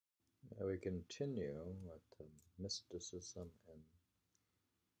We continue with the mysticism and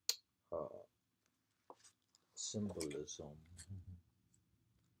symbolism.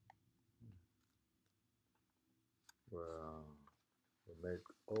 Where we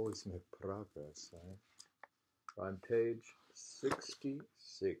always make progress, right? On page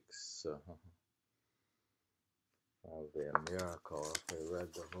 66 of the miracle, if we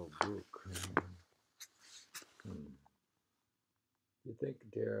read the whole book. You think,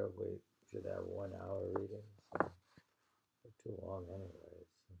 dear, we should have 1 hour readings? They're too long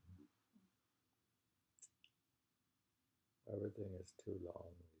anyways. Everything is too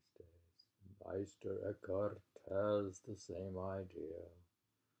long these days. Meister Eckhart has the same idea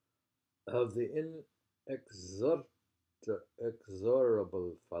of the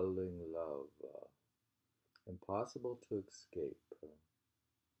inexorable following love, impossible to escape.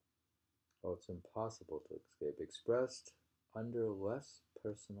 Oh, it's impossible to escape, expressed under less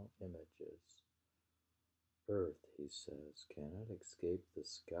personal images. Earth, he says, cannot escape the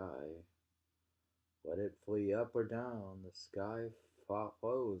sky. Let it flee up or down, the sky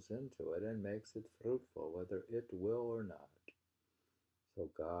flows into it and makes it fruitful, whether it will or not. So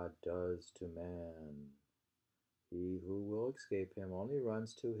God does to man. He who will escape him only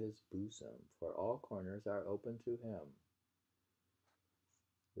runs to his bosom, for all corners are open to him.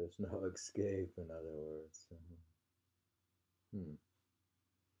 There's no escape, in other words.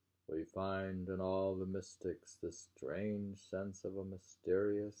 We find in all the mystics this strange sense of a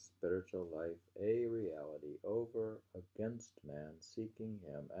mysterious spiritual life, a reality over against man, seeking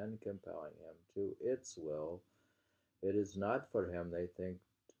him and compelling him to its will. It is not for him, they think,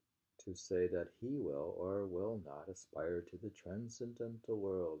 to say that he will or will not aspire to the transcendental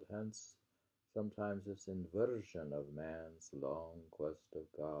world. Hence, sometimes this inversion of man's long quest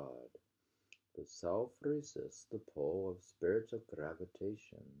of God. The self resists the pull of spiritual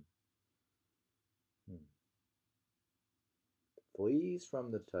gravitation. Flees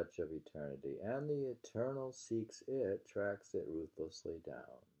from the touch of eternity, and the eternal seeks it, tracks it ruthlessly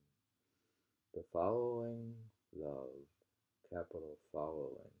down. The following love, capital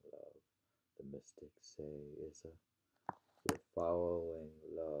following love, the mystics say the following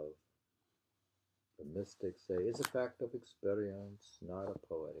love, the mystics say, is a fact of experience, not a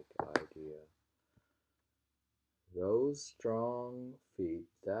poetic idea. Those strong feet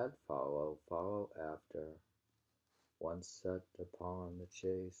that follow after. Once set upon the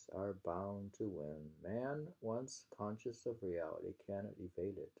chase, are bound to win. Man, once conscious of reality, cannot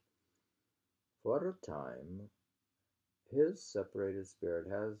evade it. For a time, his separated spirit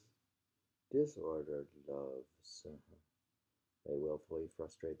has disordered loves. They willfully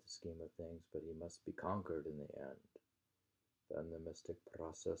frustrate the scheme of things, but he must be conquered in the end. Then the mystic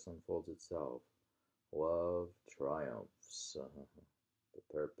process unfolds itself. Love triumphs. The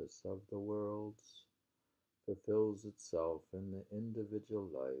purpose of the worlds fulfills itself in the individual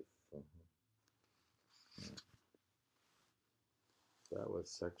life. That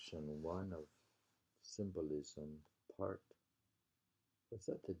was section 1 of symbolism part. Was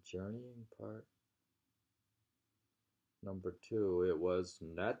that the journeying part? Number 2, it was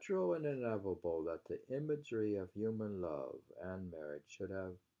natural and inevitable that the imagery of human love and marriage should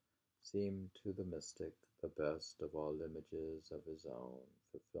have seemed to the mystic the best of all images of his own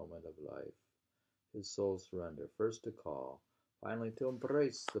fulfillment of life, his soul surrender, first to call, finally to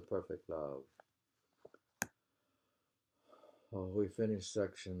embrace the perfect love. Oh, we finished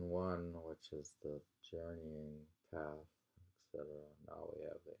section 1, which is the journeying path, etc. Now we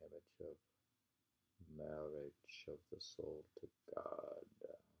have the image of marriage of the soul to God.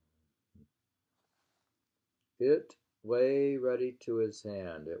 It lay ready to his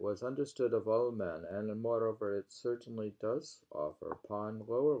hand. It was understood of all men, and moreover it certainly does offer upon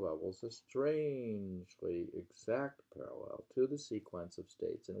lower levels a strangely exact parallel to the sequence of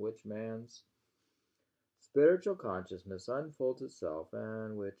states in which man's spiritual consciousness unfolds itself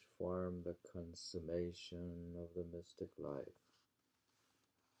and which form the consummation of the mystic life.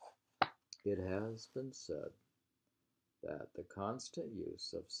 It has been said that the constant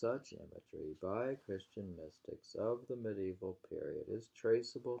use of such imagery by Christian mystics of the medieval period is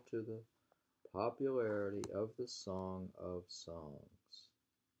traceable to the popularity of the Song of Songs,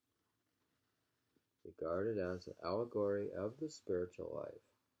 regarded as an allegory of the spiritual life.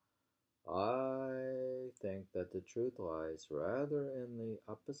 I think that the truth lies rather in the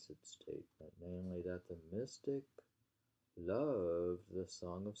opposite statement, namely that the mystic loved the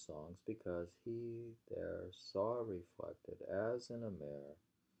Song of Songs because he there saw reflected, as in a mirror,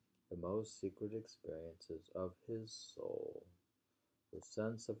 the most secret experiences of his soul. the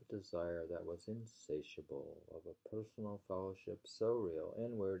sense of a desire that was insatiable, of a personal fellowship so real,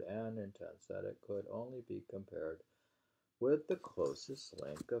 inward, and intense that it could only be compared with the closest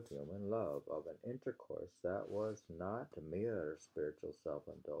link of human love, of an intercourse that was not mere spiritual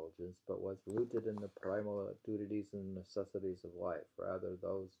self-indulgence, but was rooted in the primal duties and necessities of life, rather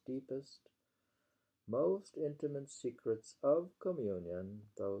those deepest, most intimate secrets of communion,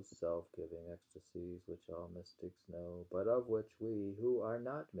 those self-giving ecstasies which all mystics know, but of which we, who are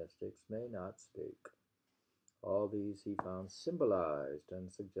not mystics, may not speak. All these he found symbolized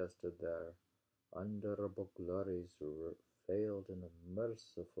and suggested there. Unutterable glories veiled in a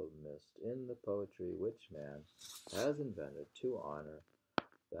merciful mist in the poetry which man has invented to honor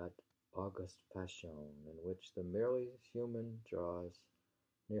that august passion in which the merely human draws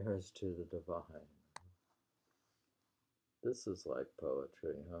nearest to the divine. This is like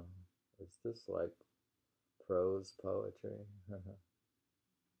poetry, huh? Is this like prose poetry?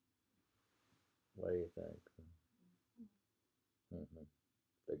 What do you think? Mhm.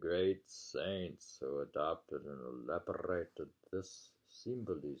 The great saints who adopted and elaborated this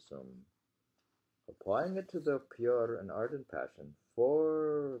symbolism, applying it to their pure and ardent passion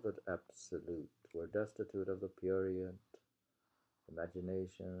for the absolute, were destitute of the prurient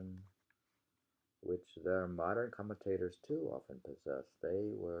imagination which their modern commentators too often possess.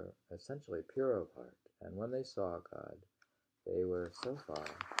 They were essentially pure of heart, and when they saw God, they were so far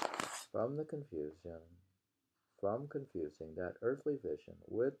from the from confusing that earthly vision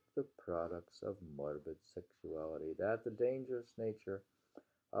with the products of morbid sexuality, that the dangerous nature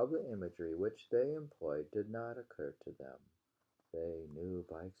of the imagery which they employed did not occur to them. They knew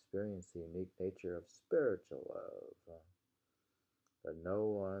by experience the unique nature of spiritual love, but no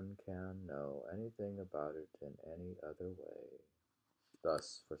one can know anything about it in any other way.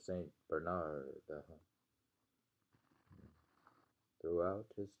 Thus, for Saint Bernard, throughout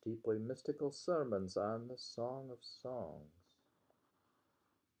his deeply mystical sermons on the Song of Songs,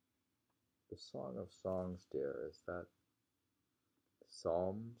 the Song of Songs, dear, is that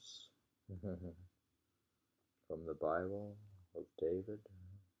Psalms from the Bible of David,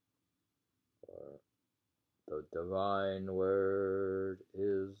 or the divine word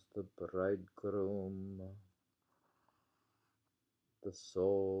is the bridegroom, the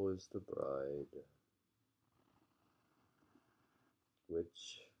soul is the bride,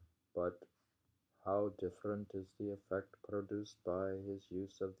 but how different is the effect produced by his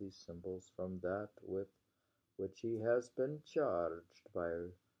use of these symbols from that with which he has been charged by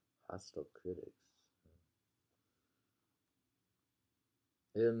hostile critics.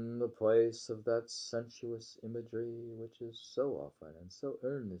 In the place of that sensuous imagery which is so often and so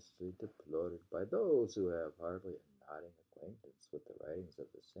earnestly deplored by those who have hardly a nodding acquaintance with the writings of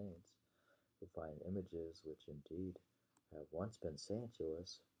the saints, who find images which indeed have once been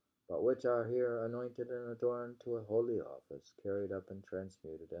sensuous, but which are here anointed and adorned to a holy office, carried up and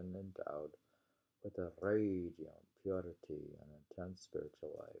transmuted and endowed with a radiant purity and intense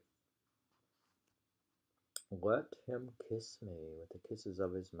spiritual life. Let him kiss me with the kisses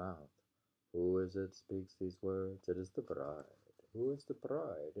of his mouth. Who is it speaks these words? It is the bride. Who is the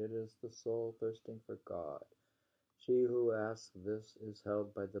bride? It is the soul thirsting for God. She who asks this is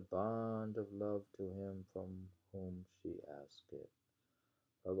held by the bond of love to him from whom she asks it.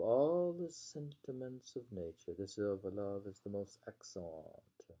 Of all the sentiments of nature, this of love is the most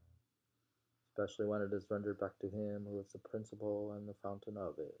excellent, especially when it is rendered back to him who is the principle and the fountain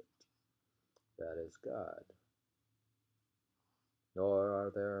of it, that is God. Nor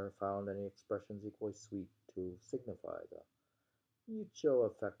are there found any expressions equally sweet to signify the mutual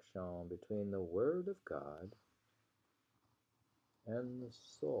affection between the Word of God and the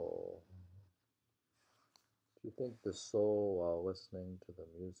soul. Do you think the soul, while listening to the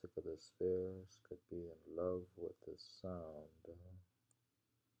music of the spheres, could be in love with the sound?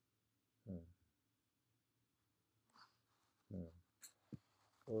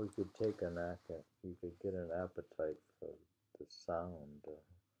 Or you could you could get an appetite for the sound,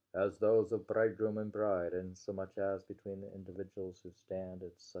 as those of bridegroom and bride, and so much as between the individuals who stand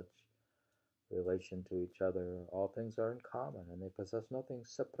in such relation to each other, all things are in common, and they possess nothing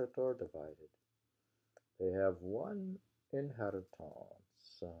separate or divided. They have one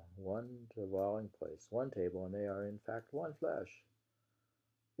inheritance, one dwelling place, one table, and they are in fact one flesh.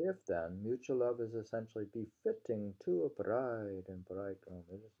 If, then, mutual love is essentially befitting to a bride and bridegroom,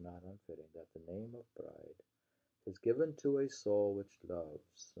 it is not unfitting that the name of bride is given to a soul which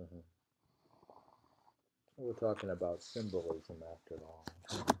loves. We're talking about symbolism after all.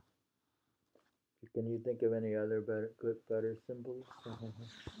 Can you think of any other better symbols?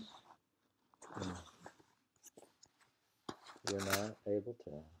 you're not able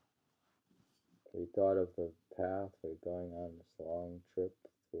to. We thought of the path we're going on this long trip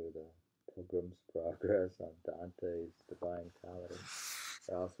through the Pilgrim's Progress on Dante's Divine Comedy.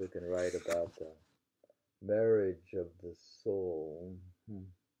 Or else we can write about the marriage of the soul.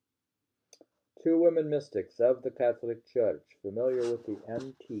 Two women mystics of the Catholic Church, familiar with the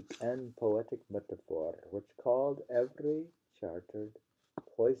antique and poetic metaphor which called every chartered,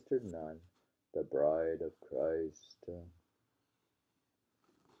 cloistered nun the bride of Christ.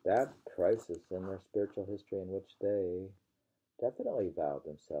 That crisis in their spiritual history in which they definitely vowed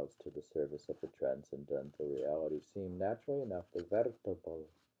themselves to the service of the transcendental reality seemed naturally enough the veritable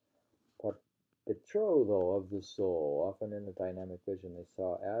betrothal of the soul, often in a dynamic vision they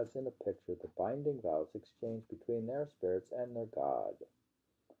saw as in a picture the binding vows exchanged between their spirits and their God.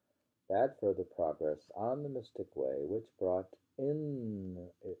 That further progress on the mystic way, which brought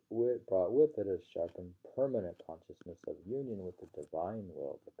with it a sharp and permanent consciousness of union with the divine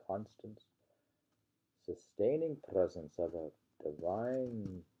will, the constant, sustaining presence of a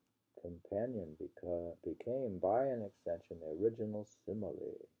divine companion became, by an extension, the original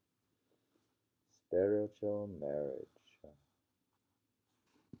simile. Spiritual marriage.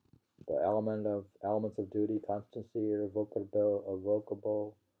 The elements of duty, constancy,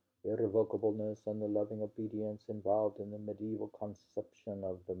 irrevocableness, and the loving obedience involved in the medieval conception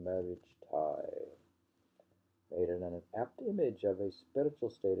of the marriage tie made it an apt image of a spiritual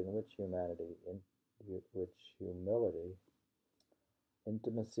state in which humility,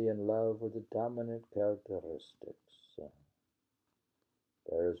 intimacy, and love were the dominant characteristics.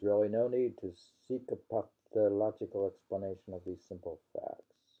 There is really no need to seek a pathological explanation of these simple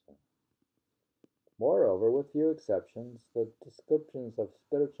facts. Moreover, with few exceptions, the descriptions of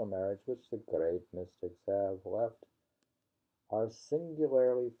spiritual marriage which the great mystics have left are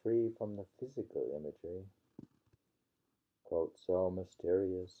singularly free from the physical imagery. Quote, so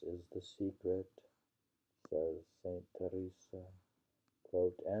mysterious is the secret, says Saint Teresa,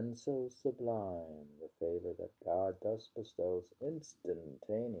 quote, and so sublime the favor that God thus bestows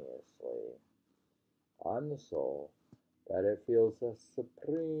instantaneously on the soul that it feels a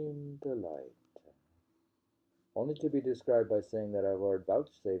supreme delight, only to be described by saying that our Lord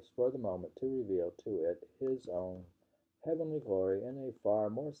vouchsafes for the moment to reveal to it his own heavenly glory in a far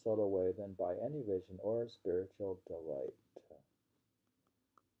more subtle way than by any vision or spiritual delight.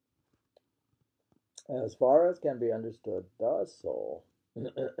 As far as can be understood, the soul,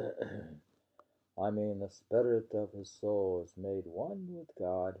 I mean the spirit of his soul, is made one with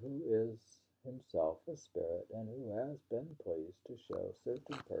God, who is himself a spirit, and who has been pleased to show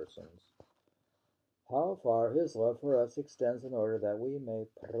certain persons how far his love for us extends in order that we may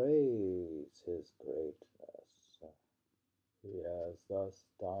praise his greatness. He has thus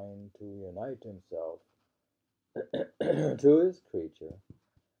deigned to unite himself to his creature.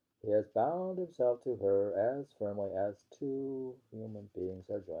 He has bound himself to her as firmly as two human beings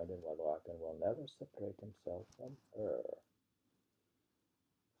are joined in wedlock, and will never separate himself from her.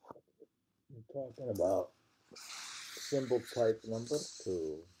 I'm talking about symbol type number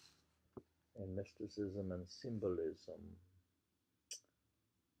 2 in Mysticism and Symbolism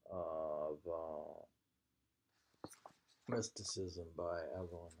of Mysticism by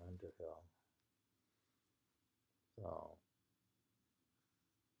Evelyn Underhill. So,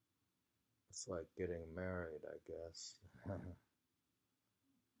 it's like getting married, I guess.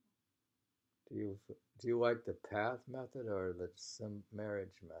 Do you like the path method or the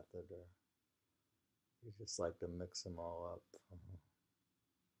marriage method, or you just like to mix them all up?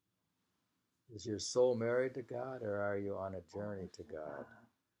 Is your soul married to God, or are you on a journey to God?